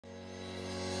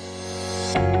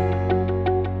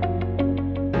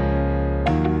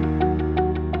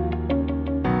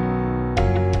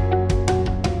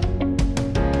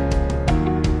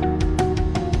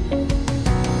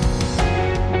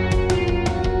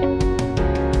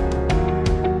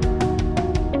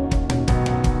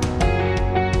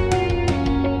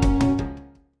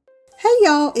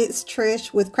Y'all, it's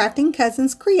Trish with Crafting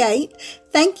Cousins Create.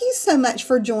 Thank you so much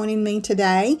for joining me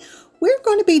today. We're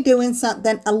going to be doing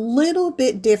something a little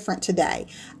bit different today.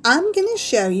 I'm going to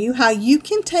show you how you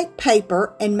can take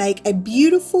paper and make a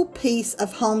beautiful piece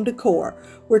of home decor.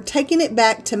 We're taking it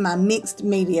back to my mixed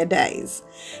media days.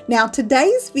 Now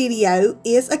today's video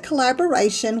is a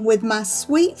collaboration with my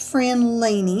sweet friend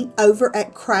Leeny over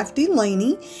at Krafty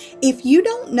Leeny. If you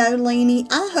don't know Leeny,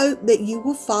 I hope that you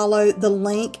will follow the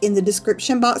link in the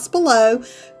description box below.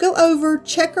 Go over,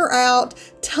 check her out,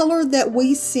 tell her that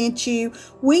we sent you.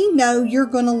 We know you're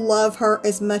going to love her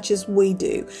as much as we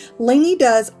do. Leeny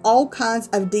does all kinds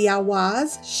of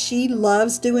DIYs. She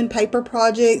loves doing paper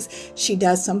projects. She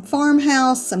does some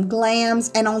farmhouse, some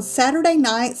glams, and on Saturday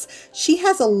nights she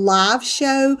has a live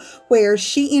show where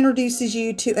she introduces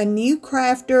you to a new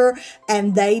crafter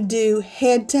and they do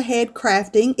head-to-head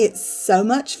crafting. It's so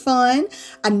much fun.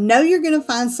 I know you're going to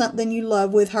find something you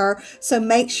love with her, so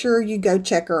make sure you go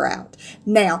check her out.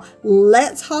 Now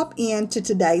let's hop into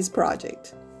today's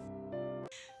project.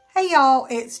 Hey y'all,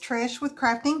 it's Trish with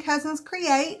Crafting Cousins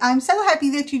Create. I'm so happy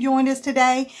that you joined us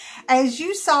today. As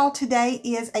you saw, today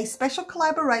is a special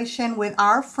collaboration with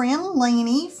our friend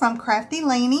Leeny from Krafty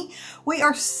Leeny. We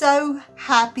are so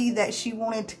happy that she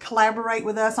wanted to collaborate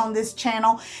with us on this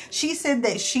channel. She said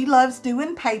that she loves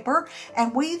doing paper,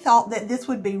 and we thought that this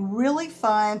would be really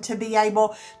fun to be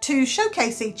able to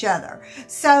showcase each other.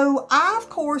 So I, of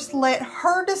course, let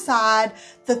her decide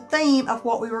the theme of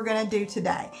what we were going to do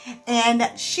today.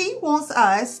 And she wants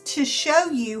us to show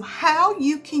you how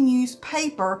you can use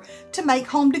paper to make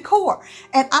home decor.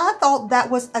 And I thought that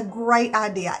was a great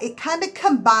idea. It kind of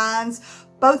combines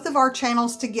both of our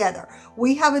channels together.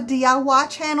 We have a DIY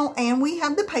channel and we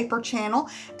have the paper channel.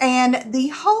 And the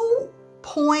whole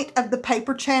point of the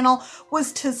paper channel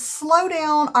was to slow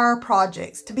down our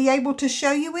projects, to be able to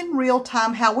show you in real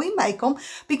time how we make them,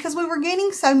 because we were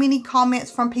getting so many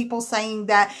comments from people saying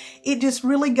that it just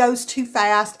really goes too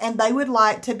fast and they would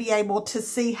like to be able to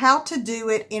see how to do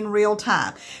it in real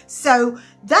time. So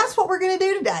that's what we're going to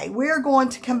do today. We're going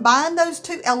to combine those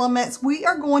two elements. We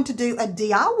are going to do a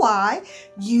DIY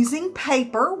using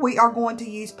paper. We are going to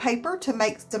use paper to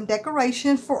make some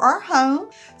decoration for our home.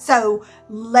 So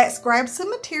let's grab some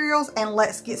materials and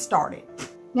let's get started.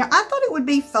 Now, I thought it would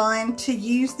be fun to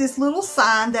use this little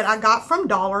sign that I got from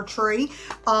Dollar Tree.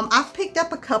 I've picked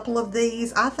up a couple of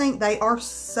these. I think they are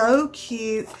so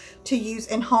cute to use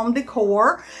in home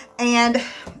decor. And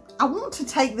I want to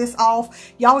take this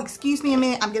off. Y'all excuse me a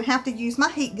minute. I'm going to have to use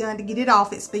my heat gun to get it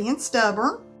off. It's being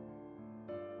stubborn.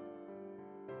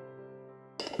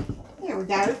 There we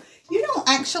go. You don't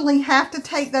actually have to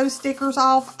take those stickers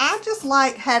off. I just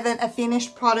like having a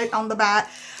finished product on the back.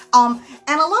 And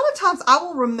a lot of times I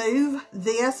will remove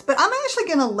this, but I'm actually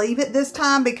going to leave it this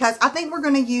time because I think we're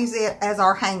going to use it as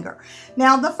our hanger.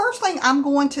 Now, the first thing I'm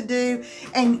going to do,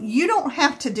 and you don't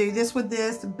have to do this with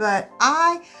this, but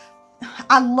I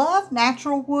love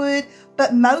natural wood,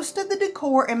 but most of the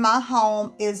decor in my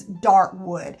home is dark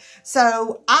wood.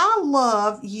 So I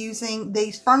love using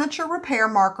these furniture repair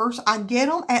markers. I get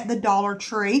them at the Dollar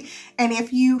Tree. And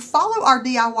if you follow our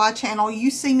DIY channel,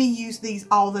 you see me use these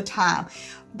all the time.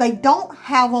 They don't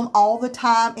have them all the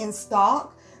time in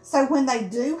stock. So when they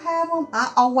do have them,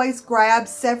 I always grab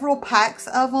several packs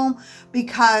of them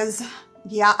because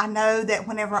yeah, I know that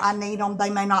whenever I need them, they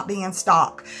may not be in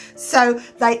stock. So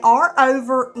they are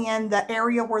over in the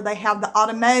area where they have the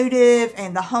automotive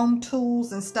and the home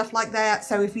tools and stuff like that.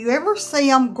 So if you ever see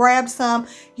them, grab some.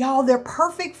 Y'all, they're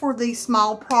perfect for these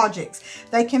small projects.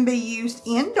 They can be used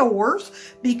indoors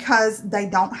because they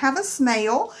don't have a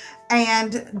smell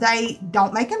and they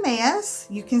don't make a mess.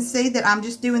 You can see that I'm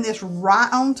just doing this right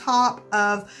on top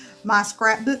of my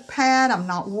scrapbook pad. I'm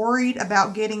not worried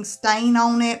about getting stain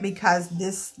on it because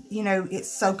this, you know, it's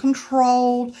so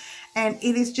controlled and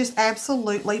it is just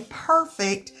absolutely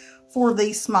perfect for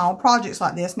these small projects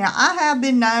like this. Now, I have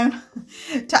been known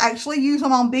to actually use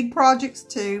them on big projects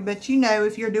too, but you know,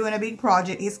 if you're doing a big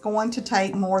project, it's going to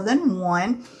take more than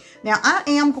one. Now, I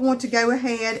am going to go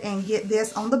ahead and get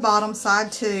this on the bottom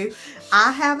side too.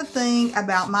 I have a thing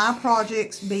about my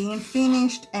projects being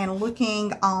finished and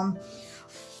looking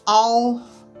all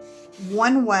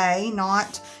one way,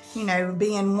 not, you know,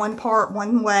 being one part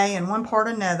one way and one part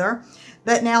another.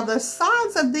 But now the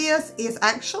sides of this is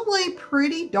actually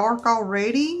pretty dark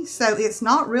already, so it's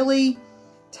not really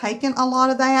taking a lot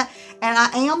of that. And I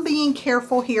am being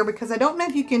careful here because I don't know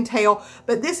if you can tell,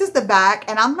 but this is the back,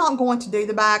 and I'm not going to do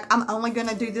the back. I'm only going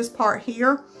to do this part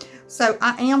here. So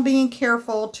I am being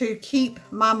careful to keep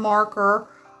my marker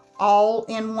all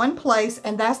in one place.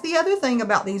 And that's the other thing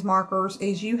about these markers,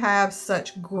 is you have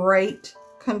such great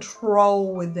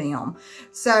control with them.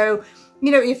 So,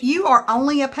 you know, if you are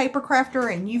only a paper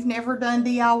crafter and you've never done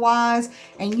DIYs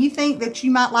and you think that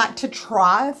you might like to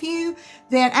try a few,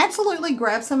 then absolutely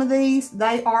grab some of these.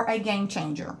 They are a game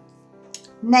changer.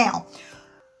 Now,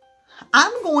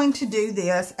 I'm going to do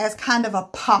this as kind of a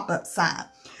pop-up sign.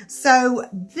 So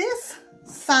this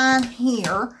sign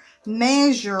here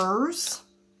measures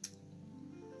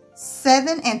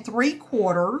 7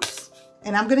 3/4,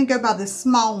 and I'm going to go by this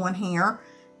small one here,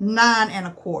 9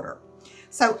 1/4.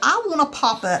 So I want to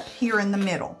pop up here in the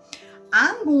middle.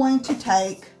 I'm going to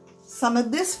take some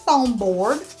of this foam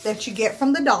board that you get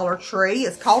from the Dollar Tree.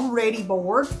 It's called Ready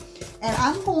Board. And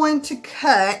I'm going to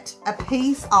cut a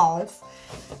piece off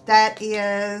that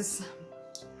is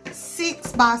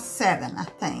 6 by 7, I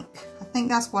think. I think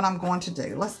that's what I'm going to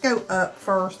do. Let's go up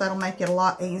first. That'll make it a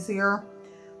lot easier.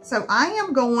 So I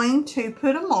am going to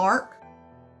put a mark.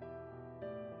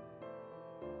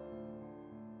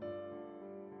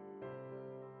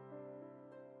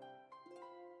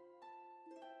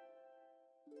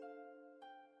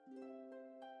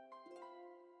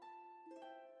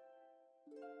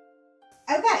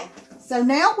 Okay, so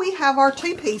now we have our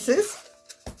two pieces,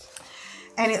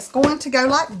 and it's going to go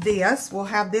like this. We'll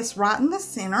have this right in the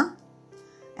center,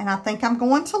 and I think I'm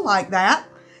going to like that.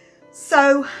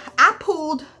 So I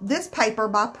pulled this paper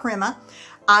by Prima.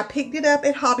 I picked it up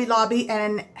at Hobby Lobby,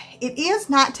 and it is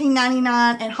 $19.99,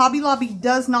 and Hobby Lobby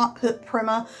does not put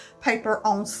Prima paper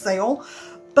on sale,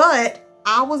 but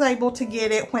I was able to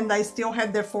get it when they still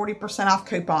had their 40% off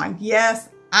coupon. Yes,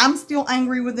 I'm still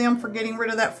angry with them for getting rid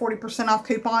of that 40% off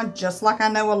coupon, just like I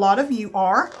know a lot of you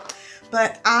are.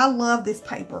 But I love this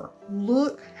paper.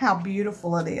 Look how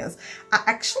beautiful it is. I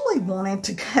actually wanted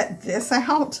to cut this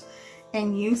out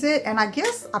and use it, and I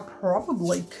guess I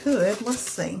probably could. Let's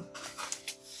see.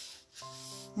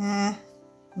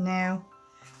 No,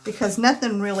 because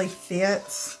nothing really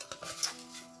fits.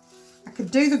 I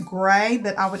could do the gray,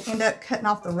 but I would end up cutting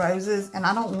off the roses, and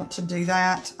I don't want to do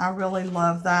that. I really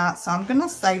love that, so I'm going to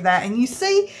save that. And you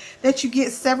see that you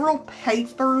get several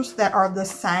papers that are the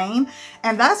same,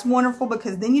 and that's wonderful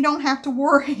because then you don't have to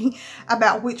worry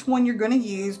about which one you're going to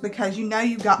use because you know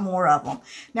you've got more of them.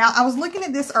 Now, I was looking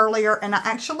at this earlier, and I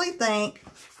actually think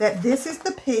that this is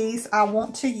the piece I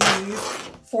want to use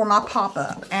for my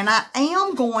pop-up, and I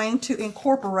am going to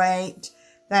incorporate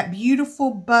that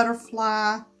beautiful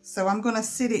butterfly. So I'm going to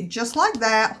sit it just like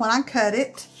that when I cut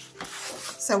it.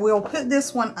 So we'll put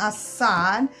this one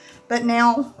aside. But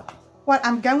now what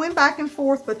I'm going back and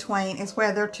forth between is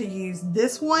whether to use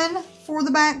this one for the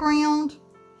background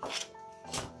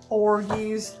or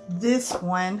use this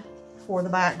one for the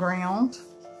background.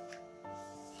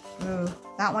 Ooh,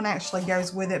 that one actually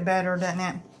goes with it better, doesn't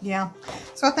it? Yeah.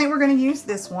 So I think we're going to use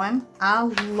this one. I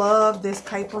love this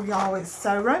paper, y'all. It's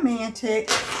so romantic,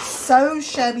 so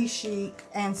shabby chic,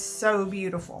 and so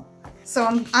beautiful.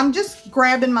 So I'm just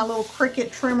grabbing my little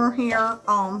Cricut trimmer here.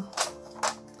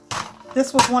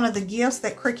 This was one of the gifts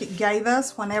that Cricut gave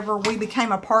us whenever we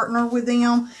became a partner with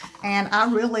them. And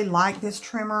I really like this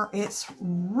trimmer. It's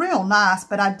real nice,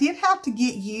 but I did have to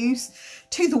get used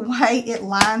to the way it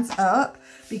lines up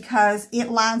because it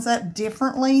lines up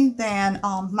differently than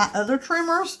my other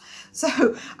trimmers.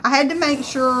 So I had to make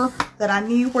sure that I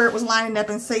knew where it was lining up,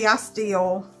 and see, I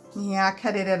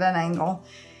cut it at an angle.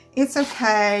 It's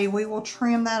okay. We will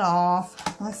trim that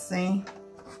off. Let's see.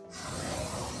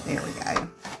 There we go.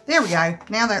 There we go.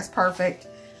 Now that's perfect.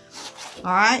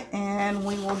 All right, and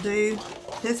we will do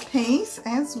this piece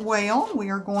as well. We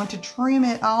are going to trim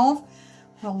it off.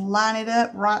 We'll line it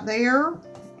up right there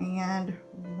and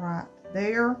right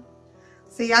there.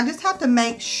 See, I just have to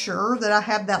make sure that I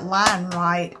have that line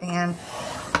right, and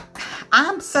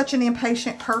I'm such an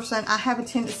impatient person. I have a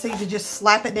tendency to just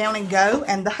slap it down and go,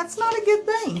 and that's not a good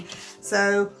thing.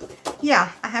 So,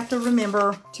 yeah, I have to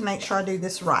remember to make sure I do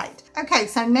this right. Okay,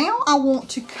 so now I want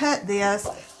to cut this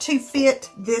to fit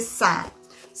this side.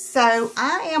 So,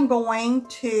 I am going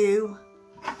to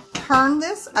turn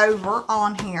this over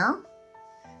on here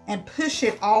and push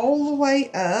it all the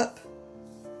way up.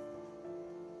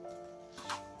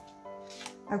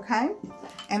 Okay,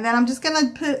 and then I'm just going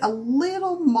to put a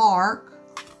little mark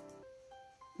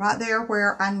right there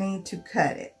where I need to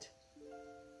cut it.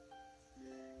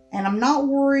 And I'm not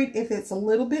worried if it's a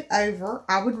little bit over.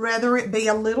 I would rather it be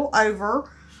a little over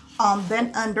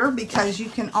than under, because you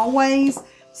can always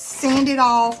sand it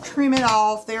off, trim it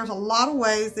off. There's a lot of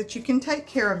ways that you can take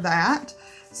care of that.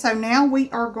 So now we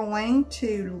are going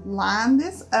to line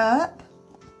this up.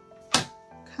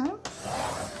 Okay.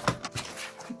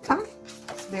 Okay.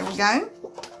 There we go.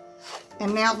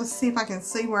 And now let's see if I can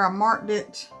see where I marked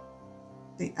it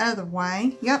the other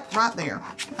way. Yep, right there.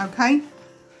 Okay.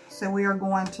 So we are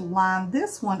going to line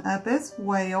this one up as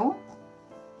well.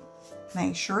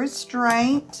 Make sure it's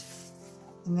straight.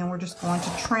 And then we're just going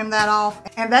to trim that off.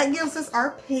 And that gives us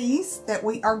our piece that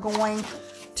we are going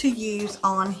to use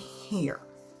on here.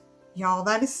 Y'all,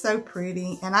 that is so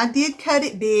pretty. And I did cut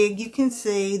it big. You can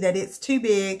see that it's too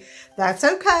big. That's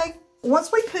okay.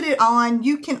 Once we put it on,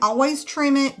 you can always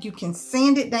trim it. You can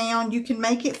sand it down. You can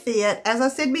make it fit. As I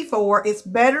said before, it's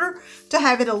better to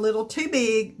have it a little too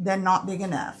big than not big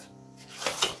enough.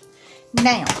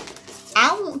 Now,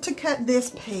 I want to cut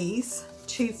this piece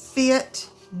to fit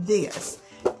this.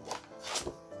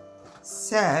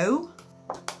 So,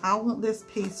 I want this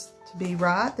piece to be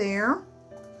right there.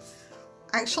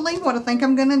 Actually, what I think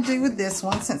I'm going to do with this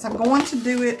one, since I'm going to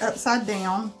do it upside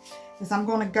down, is I'm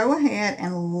going to go ahead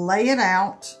and lay it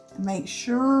out, make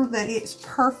sure that it's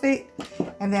perfect,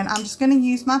 and then I'm just going to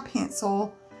use my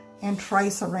pencil and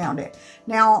trace around it.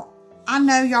 Now, I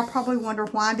know y'all probably wonder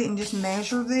why I didn't just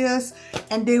measure this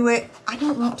and do it. I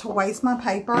don't want to waste my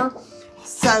paper,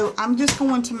 so I'm just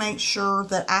going to make sure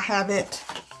that I have it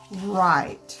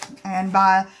right. And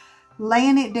by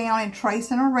laying it down and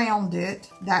tracing around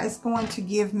it, that is going to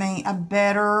give me a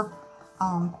better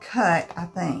cut, I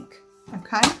think.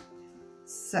 Okay,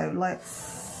 so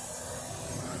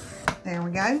there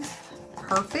we go.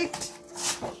 Perfect.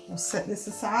 We'll set this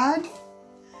aside.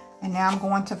 And now I'm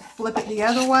going to flip it the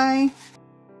other way.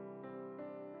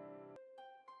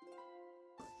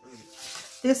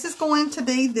 This is going to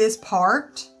be this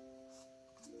part.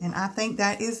 And I think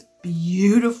that is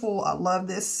beautiful. I love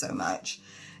this so much.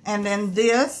 And then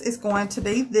this is going to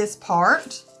be this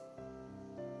part.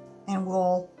 And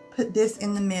we'll put this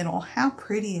in the middle. How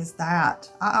pretty is that?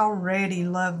 I already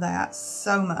love that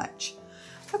so much.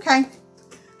 Okay.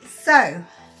 So,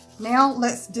 now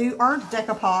let's do our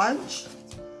decoupage.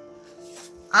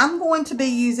 I'm going to be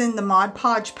using the Mod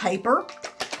Podge paper.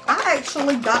 I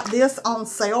actually got this on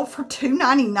sale for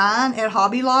 $2.99 at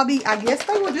Hobby Lobby. I guess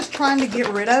they were just trying to get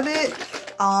rid of it.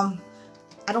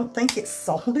 I don't think it's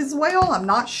sold as well. I'm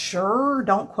not sure.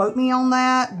 Don't quote me on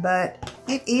that, but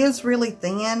it is really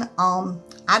thin.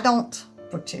 I don't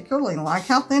particularly like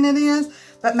how thin it is,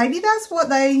 but maybe that's what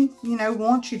they,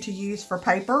 want you to use for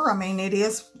paper. I mean, it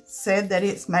is said that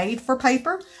it's made for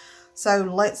paper. So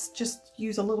let's just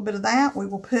use a little bit of that. We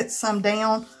will put some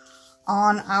down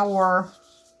on our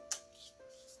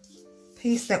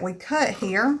piece that we cut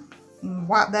here and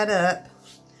wipe that up.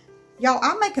 Y'all,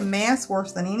 I make a mess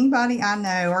worse than anybody I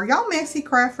know. Are y'all messy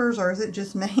crafters, or is it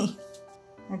just me?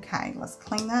 Okay, let's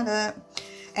clean that up.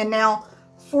 And now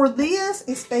for this,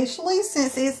 especially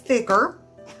since it's thicker,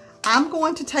 I'm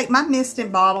going to take my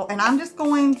misting bottle and I'm just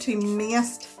going to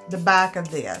mist the back of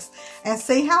this. And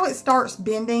see how it starts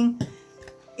bending?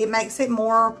 It makes it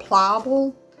more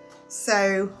pliable.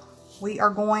 So we are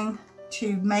going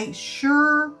to make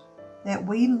sure that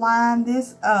we line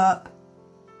this up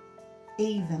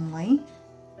evenly.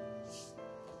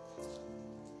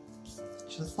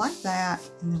 Just like that.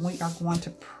 And then we are going to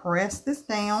press this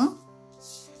down.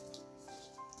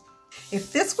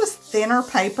 If this was thinner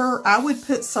paper, I would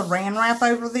put saran wrap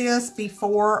over this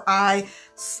before I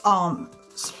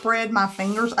spread my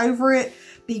fingers over it,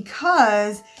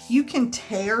 because you can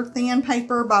tear thin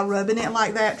paper by rubbing it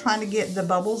like that, trying to get the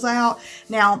bubbles out.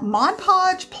 Now, Mod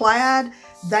Podge Plaid,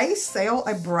 they sell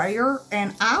a brayer,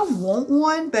 and I want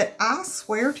one, but I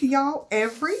swear to y'all,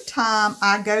 every time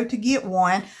I go to get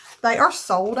one, they are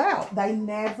sold out. They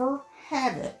never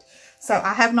have it. So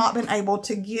I have not been able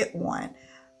to get one.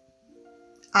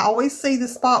 I always see the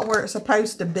spot where it's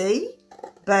supposed to be,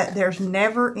 but there's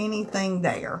never anything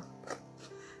there.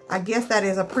 I guess that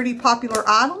is a pretty popular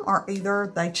item, or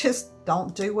either they just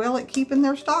don't do well at keeping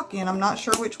their stock in. I'm not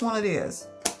sure which one it is.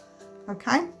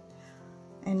 Okay.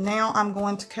 And now I'm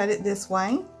going to cut it this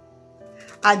way.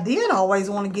 I did always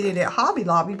want to get it at Hobby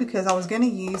Lobby because I was going to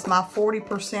use my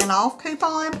 40% off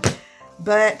coupon.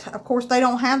 But, of course, they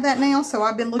don't have that now, so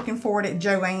I've been looking for it at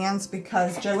Joann's,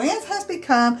 because Joann's has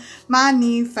become my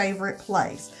new favorite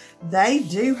place. They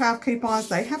do have coupons.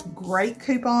 They have great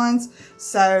coupons.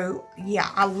 So, yeah,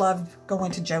 I love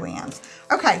going to Joann's.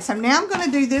 Okay, so now I'm going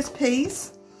to do this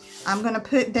piece. I'm going to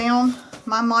put down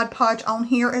my Mod Podge on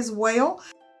here as well.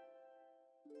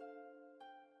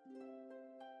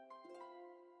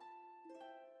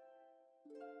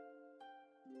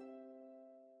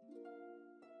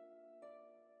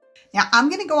 Now I'm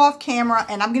going to go off camera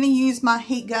and I'm going to use my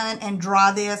heat gun and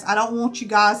dry this. I don't want you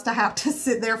guys to have to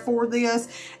sit there for this,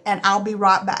 and I'll be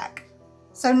right back.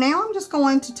 So now I'm just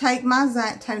going to take my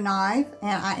X-Acto knife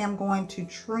and I am going to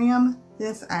trim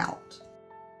this out.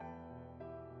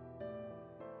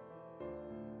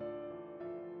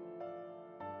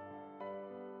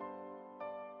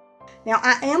 Now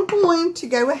I am going to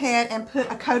go ahead and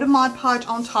put a coat of Mod Podge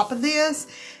on top of this,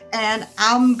 and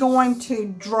I'm going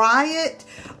to dry it.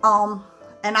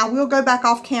 And I will go back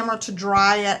off camera to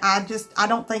dry it. I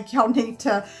don't think y'all need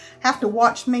to have to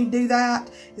watch me do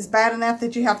that. It's bad enough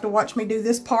that you have to watch me do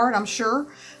this part, I'm sure.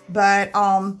 But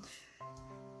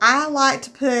I like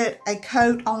to put a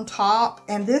coat on top,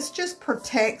 and this just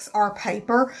protects our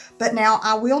paper. But now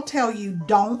I will tell you,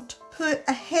 don't put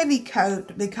a heavy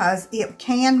coat because it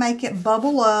can make it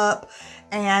bubble up,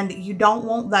 and you don't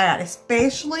want that,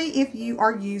 especially if you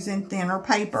are using thinner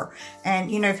paper. And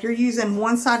you know, if you're using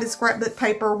one-sided scrapbook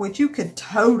paper, which you could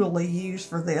totally use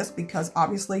for this because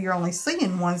obviously you're only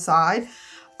seeing one side,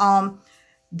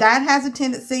 that has a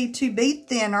tendency to be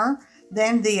thinner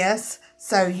than this.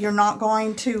 So you're not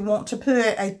going to want to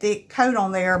put a thick coat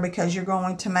on there because you're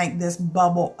going to make this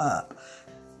bubble up.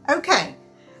 Okay.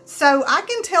 So I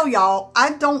can tell y'all,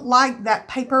 I don't like that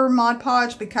paper Mod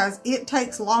Podge because it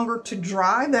takes longer to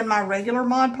dry than my regular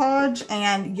Mod Podge,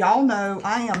 and y'all know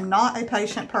I am not a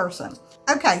patient person.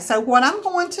 Okay, so what I'm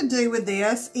going to do with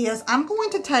this is I'm going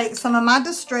to take some of my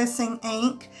distressing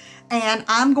ink, and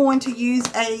I'm going to use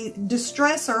a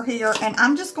distresser here, and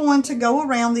I'm just going to go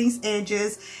around these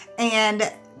edges and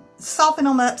soften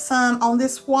them up some. On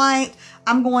this white,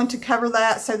 I'm going to cover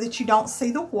that so that you don't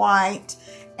see the white,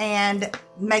 and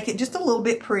make it just a little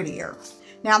bit prettier.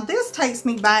 Now this takes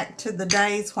me back to the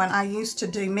days when I used to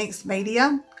do mixed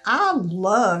media. I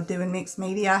love doing mixed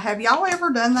media. Have y'all ever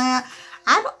done that?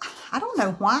 I don't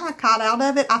know why I got out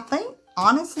of it. I think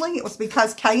honestly it was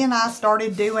because Kay and I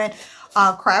started doing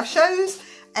craft shows,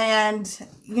 and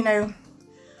you know,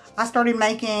 I started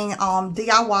making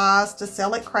DIYs to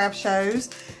sell at craft shows.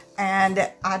 And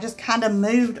I just kind of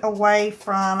moved away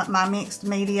from my mixed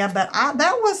media, but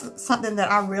that was something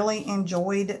that I really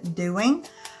enjoyed doing.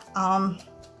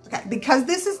 Okay, because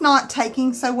this is not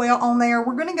taking so well on there,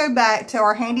 we're going to go back to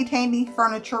our handy dandy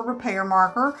furniture repair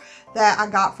marker that I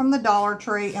got from the Dollar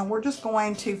Tree, and we're just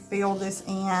going to fill this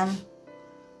in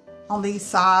on these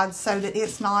sides so that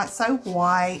it's not so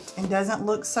white and doesn't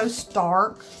look so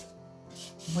stark.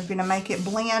 We're going to make it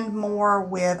blend more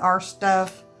with our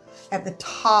stuff at the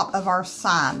top of our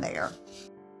sign there.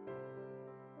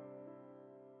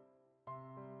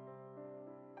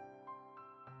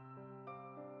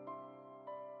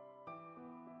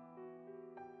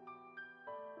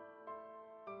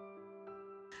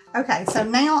 Okay, so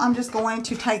now I'm just going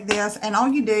to take this, and all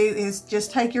you do is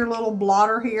just take your little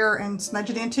blotter here and smudge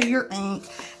it into your ink,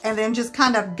 and then just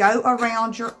kind of go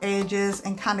around your edges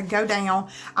and kind of go down.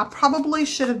 I probably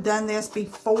should have done this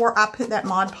before I put that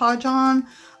Mod Podge on,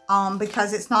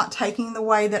 because it's not taking the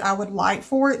way that I would like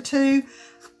for it to.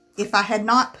 If I had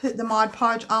not put the Mod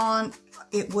Podge on,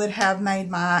 it would have made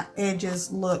my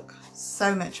edges look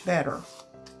so much better.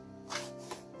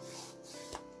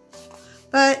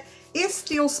 But it's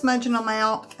still smudging them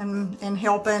out and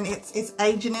helping. It's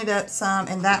aging it up some,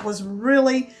 and that was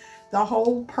really the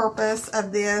whole purpose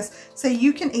of this. So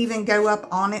you can even go up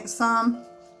on it some,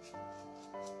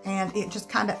 and it just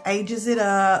kind of ages it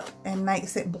up and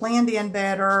makes it blend in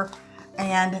better.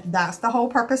 And that's the whole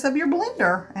purpose of your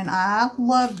blender. And I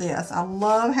love this. I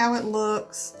love how it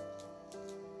looks.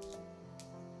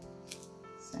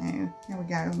 So here we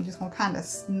go. I'm just going to kind of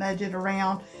smudge it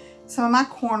around some of my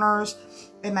corners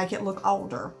and make it look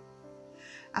older.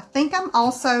 I think I'm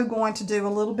also going to do a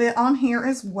little bit on here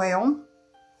as well.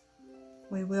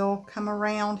 We will come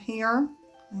around here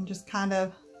and just kind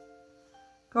of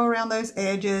go around those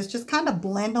edges, just kind of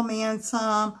blend them in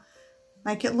some,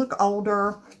 make it look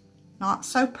older, not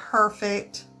so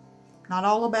perfect, not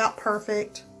all about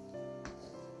perfect.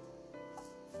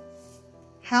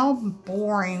 How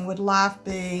boring would life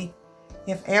be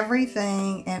if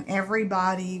everything and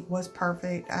everybody was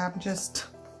perfect? I'm just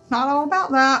not all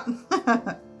about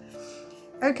that.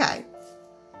 Okay,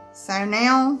 so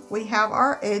now we have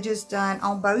our edges done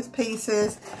on both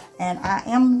pieces, and I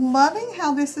am loving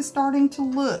how this is starting to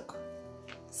look.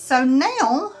 So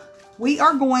now we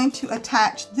are going to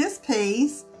attach this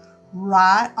piece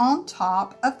right on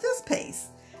top of this piece.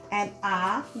 And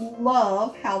I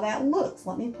love how that looks.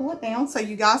 Let me pull it down so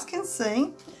you guys can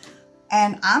see.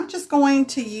 And I'm just going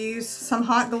to use some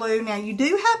hot glue. Now you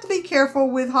do have to be careful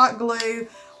with hot glue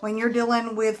when you're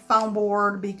dealing with foam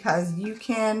board, because you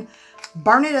can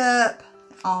burn it up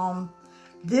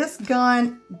This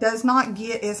gun does not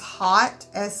get as hot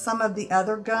as some of the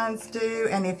other guns do.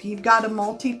 And if you've got a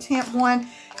multi-temp one,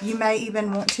 you may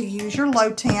even want to use your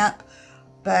low temp.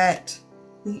 But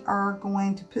we are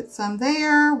going to put some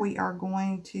there. We are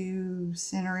going to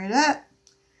center it up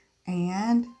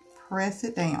and press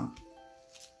it down.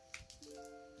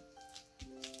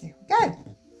 There we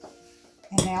go.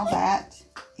 And now that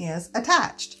is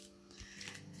attached.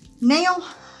 Now,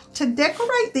 to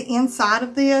decorate the inside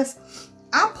of this,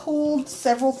 I pulled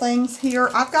several things here.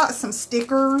 I've got some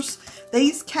stickers.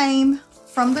 These came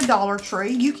from the Dollar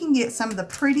Tree. You can get some of the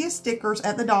prettiest stickers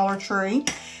at the Dollar Tree.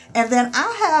 And then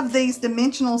I have these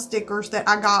dimensional stickers that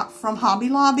I got from Hobby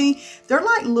Lobby. They're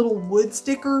like little wood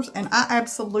stickers, and I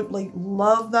absolutely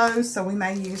love those, so we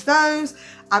may use those.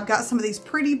 I've got some of these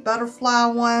pretty butterfly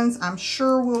ones. I'm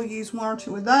sure we'll use one or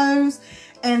two of those.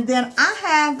 And then I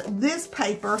have this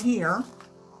paper here.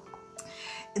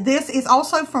 This is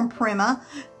also from Prima,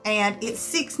 and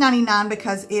it's $6.99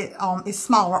 because it is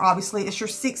smaller, obviously. It's your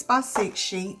 6x6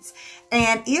 sheets,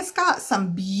 and it's got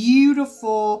some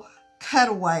beautiful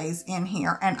cutaways in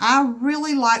here. And I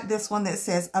really like this one that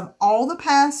says, of all the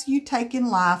paths you take in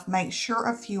life, make sure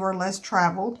a few are less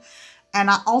traveled. And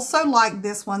I also like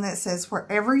this one that says,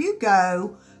 wherever you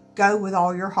go, go with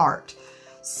all your heart.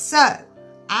 So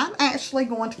I'm actually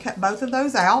going to cut both of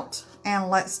those out, and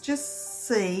let's just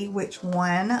see which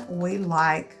one we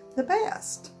like the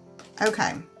best.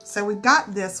 Okay, so we've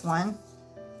got this one.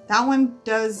 That one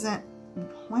doesn't,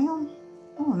 well,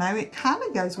 I don't know, it kind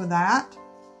of goes with that.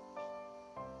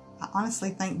 I honestly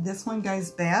think this one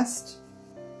goes best.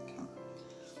 Okay.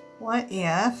 What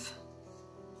if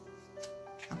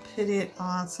I put it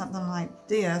on something like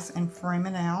this and frame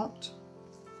it out?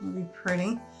 It'll be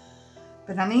pretty.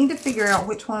 But I need to figure out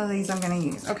which one of these I'm going to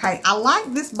use. Okay, I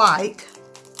like this bike.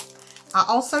 I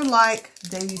also like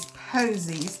these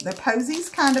posies. The posies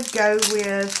kind of go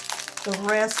with the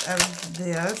rest of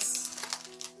this.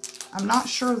 I'm not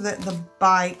sure that the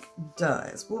bike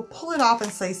does. We'll pull it off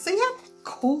and see. See how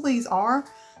cool these are?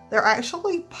 They're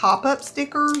actually pop-up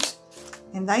stickers,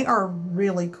 and they are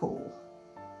really cool.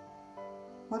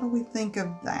 What do we think of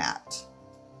that?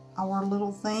 Our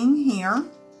little thing here.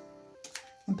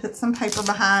 And put some paper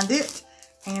behind it.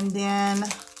 And then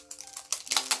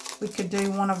we could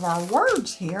do one of our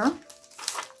words here.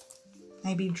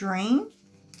 Maybe dream.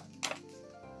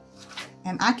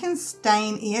 And I can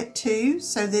stain it too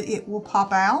so that it will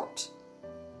pop out.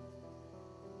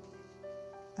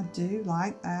 I do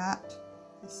like that.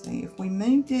 Let's see, if we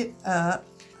moved it up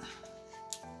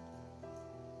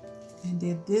and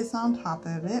did this on top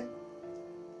of it,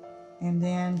 and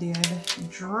then did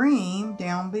dream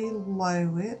down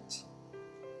below it.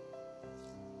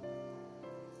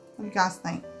 What do you guys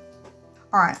think?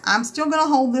 All right, I'm still gonna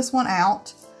hold this one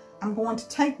out. I'm going to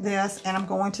take this and I'm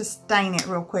going to stain it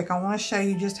real quick. I want to show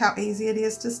you just how easy it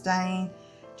is to stain.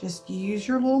 Just use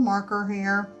your little marker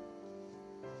here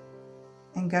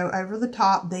and go over the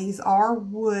top. These are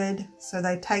wood, so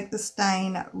they take the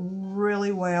stain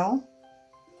really well.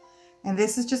 And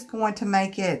this is just going to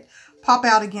make it pop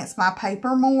out against my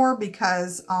paper more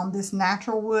because this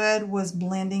natural wood was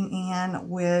blending in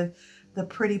with the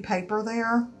pretty paper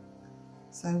there.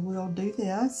 So we'll do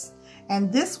this.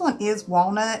 And this one is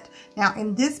walnut. Now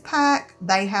in this pack,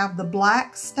 they have the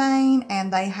black stain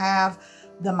and they have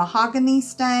the mahogany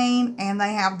stain and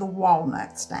they have the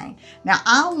walnut stain. Now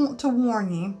I want to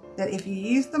warn you that if you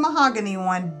use the mahogany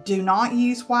one, do not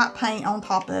use white paint on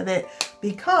top of it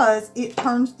because it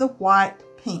turns the white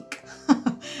pink.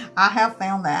 I have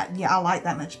found that. Yeah, I like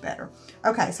that much better.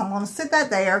 Okay, so I'm going to sit that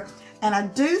there. And I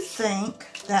do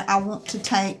think that I want to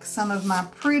take some of my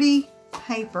pretty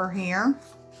paper here.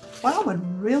 What I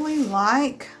would really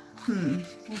like,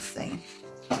 let's see.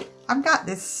 I've got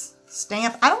this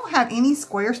stamp. I don't have any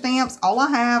square stamps. All I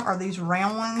have are these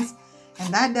round ones,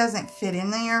 and that doesn't fit in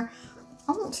there.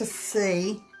 I want to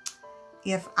see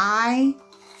if I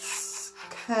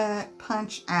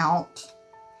punch out.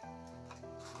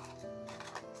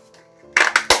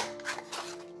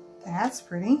 That's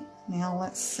pretty. Now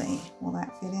let's see. Will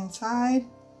that fit inside?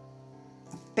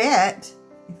 I bet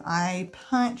if I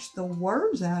punch the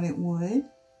words out, it would.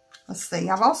 Let's see.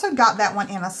 I've also got that one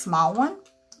in a small one.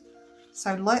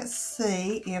 So let's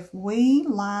see if we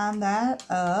line that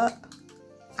up.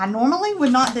 I normally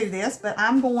would not do this, but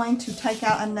I'm going to take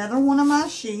out another one of my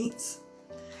sheets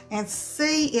and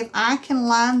see if I can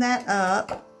line that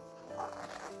up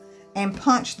and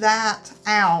punch that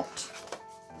out.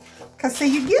 Because see,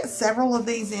 you get several of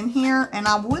these in here, and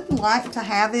I would like to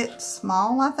have it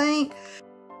small, I think.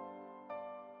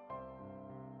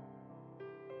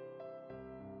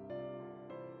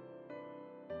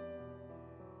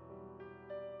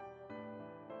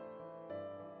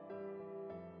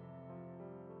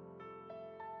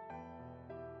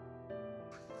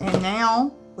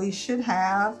 now we should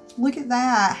have, look at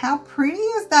that. How pretty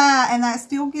is that? And that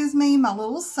still gives me my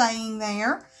little saying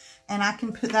there. And I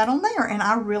can put that on there. And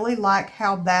I really like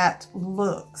how that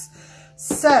looks.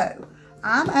 So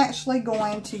I'm actually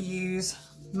going to use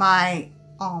my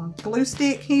glue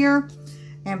stick here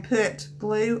and put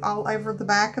glue all over the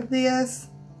back of this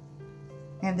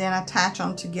and then attach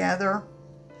them together.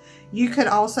 You could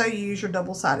also use your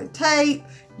double-sided tape.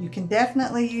 You can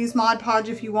definitely use Mod Podge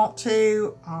if you want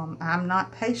to. I'm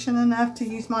not patient enough to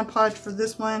use Mod Podge for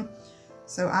this one.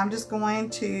 So I'm just going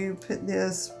to put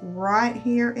this right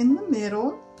here in the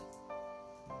middle.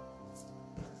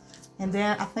 And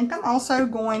then I think I'm also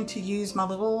going to use my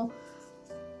little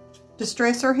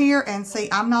distresser here, and see,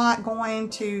 I'm not going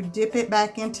to dip it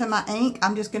back into my ink.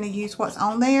 I'm just going to use what's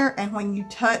on there. And when you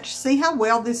touch, see how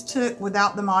well this took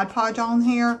without the Mod Podge on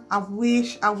here? I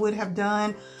wish I would have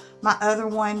done my other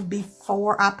one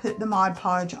before I put the Mod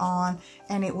Podge on,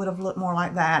 and it would have looked more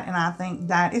like that. And I think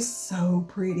that is so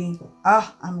pretty.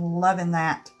 Oh, I'm loving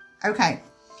that. Okay,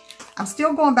 I'm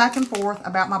still going back and forth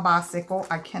about my bicycle.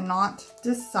 I cannot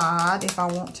decide if I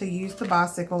want to use the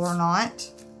bicycle or not.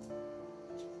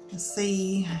 Let's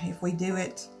see if we do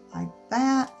it like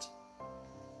that.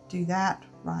 Do that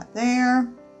right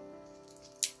there.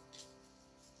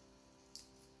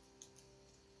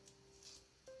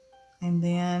 And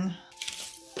then,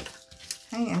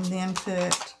 okay, and then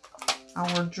put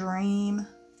our dream.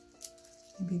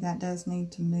 Maybe that does need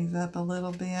to move up a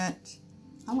little bit.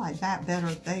 I like that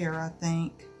better there, I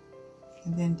think.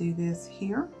 And then do this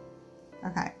here.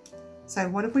 Okay, so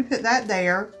what if we put that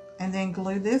there? And then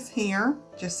glue this here,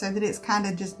 just so that it's kind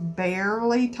of just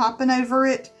barely topping over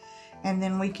it. And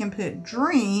then we can put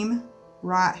dream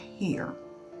right here.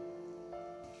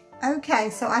 Okay,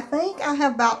 so I think I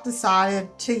have about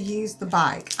decided to use the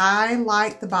bike. I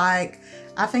like the bike.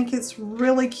 I think it's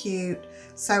really cute.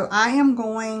 So I am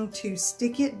going to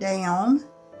stick it down.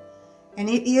 And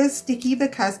it is sticky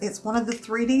because it's one of the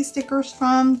 3D stickers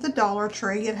from the Dollar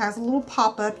Tree. It has a little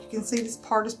pop-up. You can see this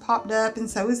part is popped up, and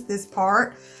so is this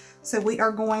part. So we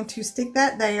are going to stick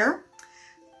that there.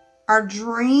 Our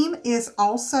dream is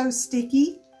also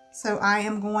sticky. So I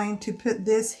am going to put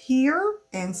this here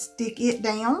and stick it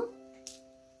down.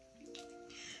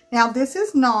 Now this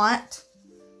is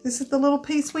the little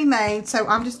piece we made. So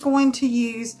I'm just going to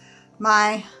use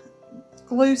my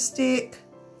glue stick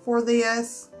for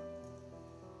this.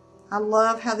 I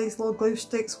love how these little glue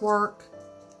sticks work.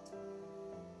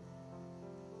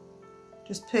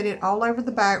 Just put it all over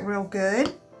the back real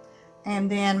good.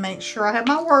 And then make sure I have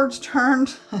my words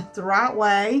turned the right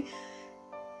way.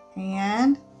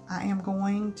 And I am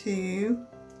going to,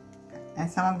 and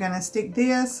so I'm going to stick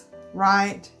this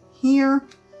right here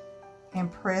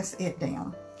and press it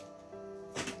down.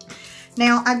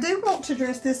 Now I do want to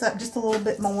dress this up just a little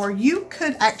bit more. You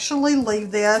could actually leave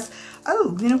this.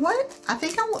 Oh, you know what? I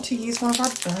think I want to use one of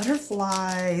our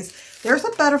butterflies. There's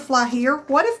a butterfly here.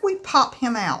 What if we pop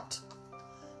him out?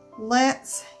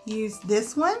 Let's use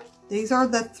this one. These are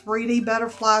the 3D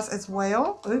butterflies as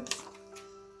well. Oops.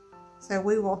 So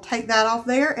we will take that off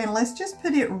there, and let's just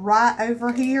put it right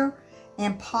over here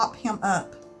and pop him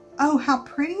up. Oh, how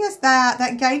pretty is that?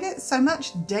 That gave it so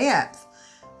much depth.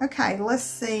 Okay, let's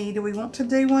see. Do we want to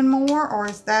do one more, or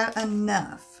is that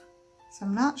enough? So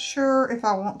I'm not sure if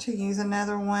I want to use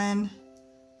another one.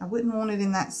 I wouldn't want it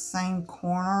in that same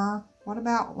corner. What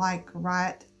about like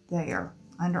right there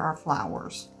under our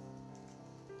flowers?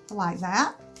 I like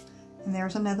that. And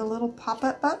there's another little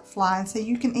pop-up butterfly. So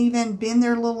you can even bend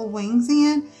their little wings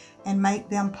in and make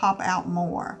them pop out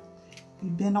more. You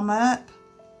bend them up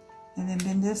and then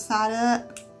bend this side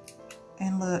up,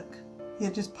 and look,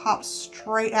 it just pops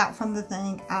straight out from the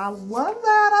thing. I love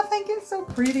that. I think it's so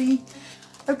pretty.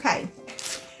 Okay,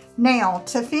 now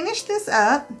to finish this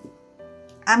up,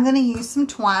 I'm going to use some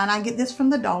twine. I get this from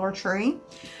the Dollar Tree.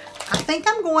 I think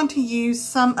I'm going to use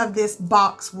some of this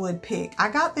boxwood pick. I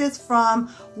got this from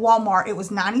Walmart. It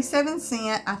was 97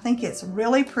 cents. I think it's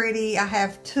really pretty. I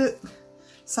have took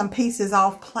some pieces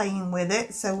off playing with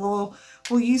it. So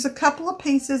we'll use a couple of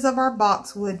pieces of our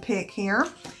boxwood pick here.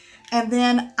 And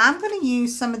then I'm going to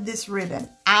use some of this ribbon.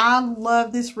 I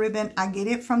love this ribbon. I get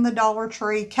it from the Dollar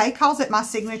Tree. Kay calls it my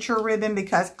signature ribbon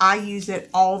because I use it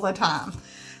all the time.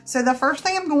 So the first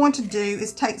thing I'm going to do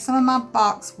is take some of my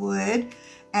boxwood,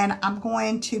 and I'm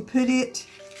going to put it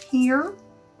here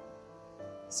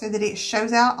so that it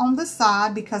shows out on the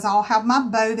side, because I'll have my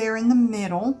bow there in the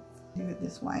middle. Do it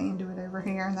this way and do it over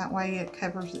here, and that way it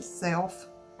covers itself.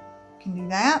 You can do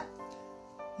that,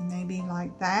 and maybe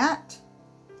like that.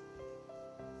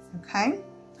 Okay,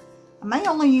 I may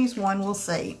only use one, we'll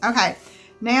see. Okay,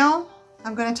 now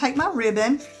I'm going to take my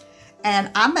ribbon,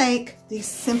 And I make the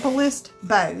simplest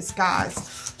bows, guys.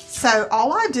 So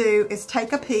all I do is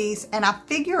take a piece and I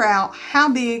figure out how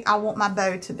big I want my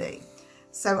bow to be.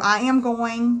 So I am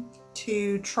going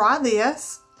to try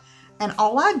this, and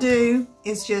all I do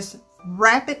is just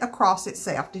wrap it across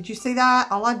itself. Did you see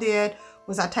that? All I did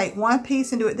was I take one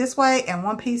piece and do it this way and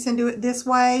one piece and do it this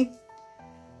way,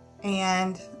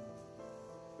 and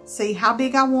see how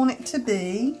big I want it to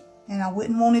be. And I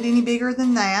wouldn't want it any bigger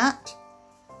than that.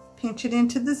 Pinch it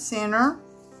into the center,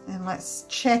 and let's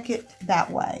check it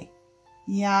that way.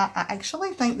 Yeah, I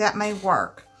actually think that may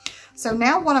work. So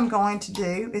now what I'm going to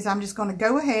do is I'm just going to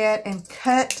go ahead and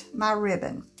cut my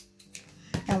ribbon.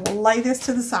 And we'll lay this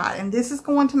to the side. And this is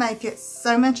going to make it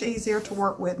so much easier to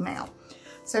work with now.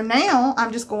 So now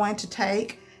I'm just going to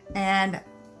take and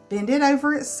bend it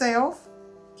over itself.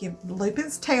 Loop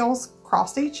its tails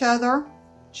across each other,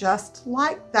 just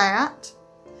like that.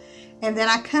 And then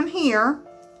I come here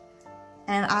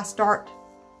and I start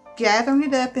gathering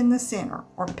it up in the center,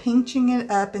 or pinching it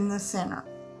up in the center.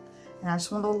 And I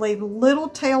just want to leave little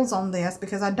tails on this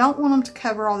because I don't want them to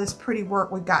cover all this pretty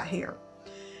work we've got here.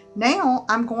 Now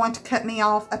I'm going to cut me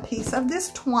off a piece of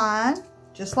this twine,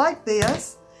 just like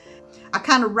this. I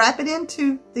kind of wrap it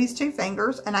into these two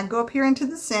fingers, and I go up here into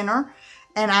the center,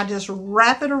 and I just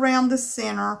wrap it around the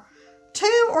center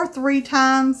 2 or 3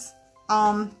 times.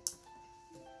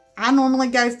 I normally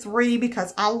go 3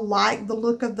 because I like the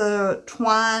look of the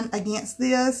twine against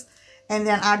this. And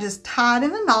then I just tie it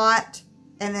in a knot,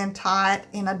 and then tie it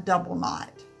in a double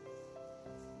knot.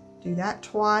 Do that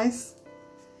twice.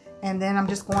 And then I'm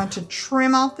just going to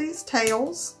trim off these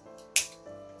tails.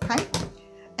 Okay.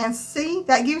 And see,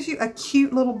 that gives you a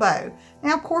cute little bow.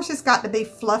 Now, of course, it's got to be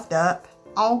fluffed up.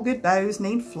 All good bows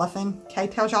need fluffing. Kay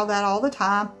tells y'all that all the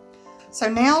time. So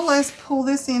now let's pull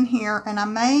this in here, and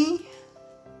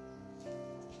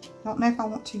don't know if I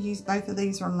want to use both of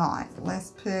these or not. Let's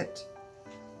put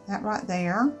that right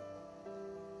there.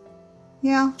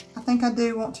 Yeah, I think I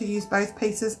do want to use both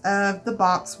pieces of the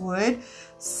boxwood.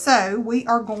 So we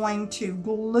are going to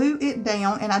glue it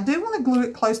down, and I do want to glue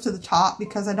it close to the top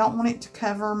because I don't want it to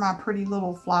cover my pretty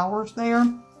little flowers there.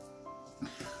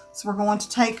 So we're going to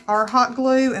take our hot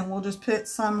glue, and we'll just put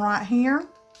some right here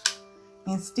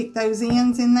and stick those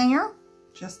ends in there,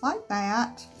 just like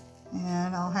that.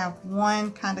 And I'll have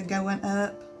one kind of going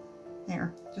up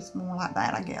there, just more like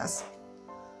that, I guess.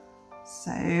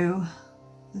 So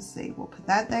let's see, we'll put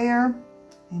that there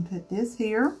and put this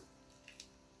here.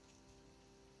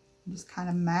 Just kind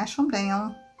of mash them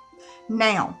down.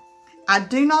 Now, I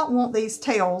do not want these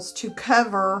tails to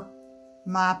cover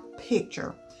my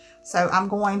picture. So I'm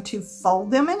going to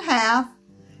fold them in half,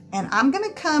 and I'm going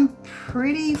to come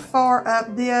pretty far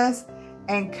up this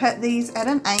and cut these at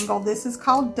an angle. This is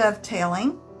called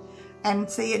dovetailing. And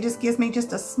see, it just gives me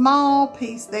just a small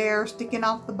piece there sticking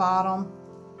off the bottom.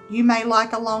 You may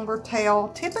like a longer tail.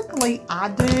 Typically I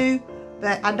do,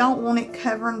 but I don't want it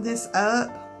covering this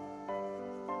up.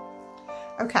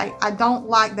 Okay, I don't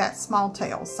like that small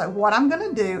tail. So what I'm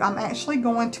going to do, I'm actually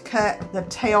going to cut the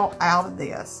tail out of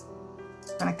this.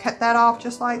 I'm going to cut that off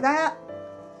just like that.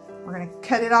 We're going to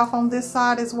cut it off on this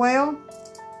side as well,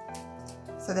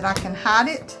 so that I can hide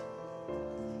it.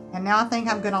 And now I think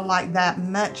I'm going to like that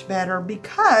much better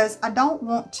because I don't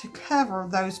want to cover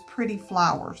those pretty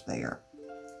flowers there.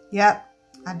 Yep,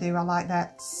 I do. I like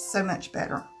that so much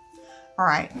better. All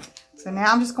right, so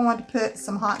now I'm just going to put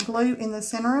some hot glue in the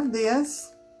center of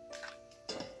this,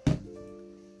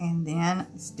 and then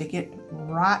stick it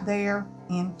right there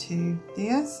into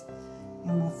this,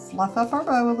 and we'll fluff up our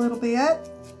bow a little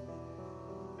bit.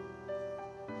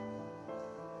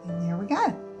 And there we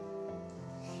go.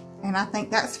 And I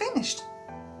think that's finished.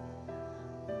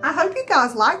 I hope you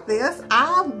guys like this.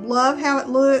 I love how it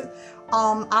looks.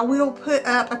 I will put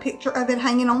up a picture of it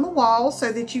hanging on the wall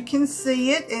so that you can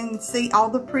see it and see all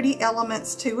the pretty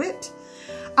elements to it.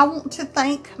 I want to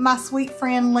thank my sweet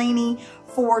friend Leeny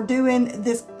for doing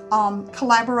this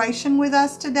collaboration with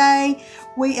us today.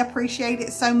 We appreciate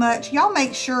it so much. Y'all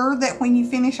make sure that when you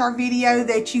finish our video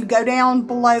that you go down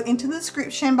below into the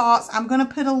description box. I'm going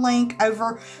to put a link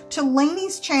over to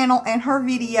Leeny's channel and her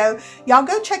video. Y'all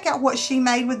go check out what she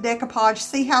made with decoupage.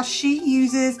 See how she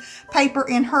uses paper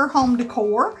in her home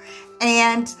decor.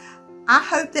 And I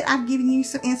hope that I've given you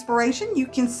some inspiration. You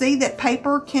can see that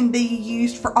paper can be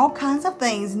used for all kinds of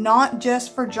things, not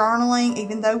just for journaling,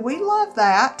 even though we love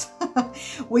that.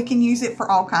 We can use it for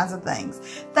all kinds of things.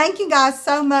 Thank you guys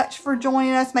so much for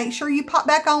joining us. Make sure you pop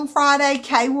back on Friday.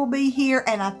 Kay will be here,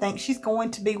 and I think she's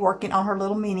going to be working on her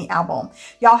little mini album.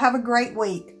 Y'all have a great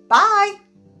week. Bye.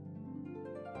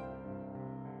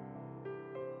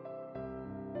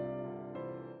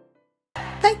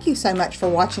 Thank you so much for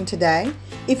watching today.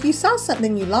 If you saw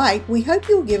something you like, we hope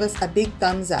you'll give us a big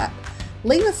thumbs up.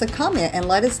 Leave us a comment and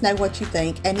let us know what you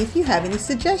think, and if you have any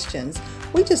suggestions.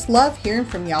 We just love hearing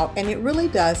from y'all, and it really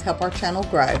does help our channel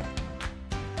grow.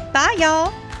 Bye,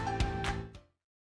 y'all.